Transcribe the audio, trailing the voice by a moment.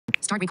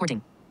Start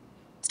recording.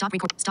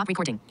 Stop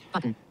recording.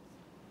 Button.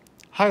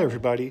 Hi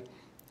everybody,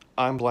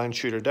 I'm Blind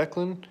Shooter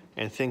Declan,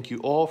 and thank you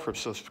all for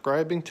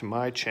subscribing to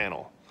my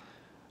channel.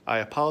 I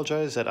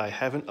apologize that I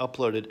haven't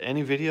uploaded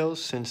any videos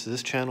since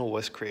this channel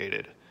was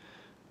created.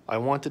 I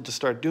wanted to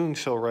start doing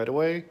so right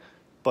away,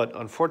 but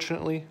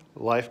unfortunately,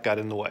 life got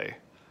in the way.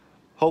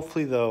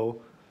 Hopefully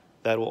though,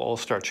 that will all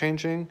start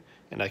changing,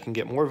 and I can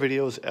get more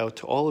videos out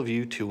to all of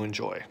you to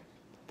enjoy.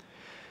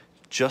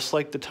 Just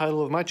like the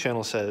title of my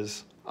channel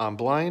says, I'm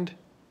blind,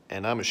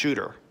 and I'm a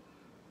shooter.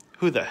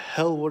 Who the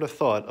hell would have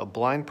thought a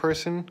blind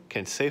person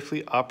can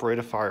safely operate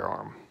a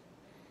firearm?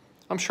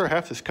 I'm sure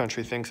half this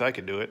country thinks I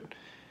could do it,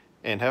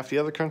 and half the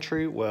other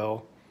country,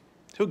 well,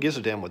 who gives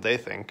a damn what they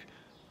think?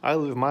 I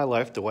live my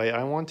life the way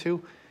I want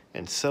to,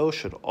 and so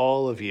should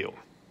all of you.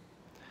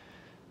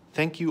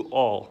 Thank you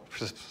all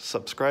for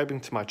subscribing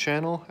to my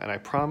channel, and I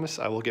promise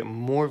I will get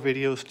more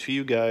videos to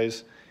you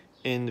guys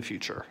in the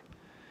future.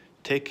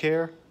 Take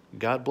care,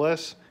 God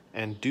bless,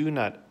 and do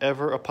not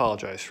ever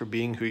apologize for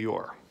being who you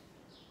are.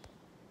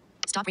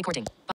 Stop recording.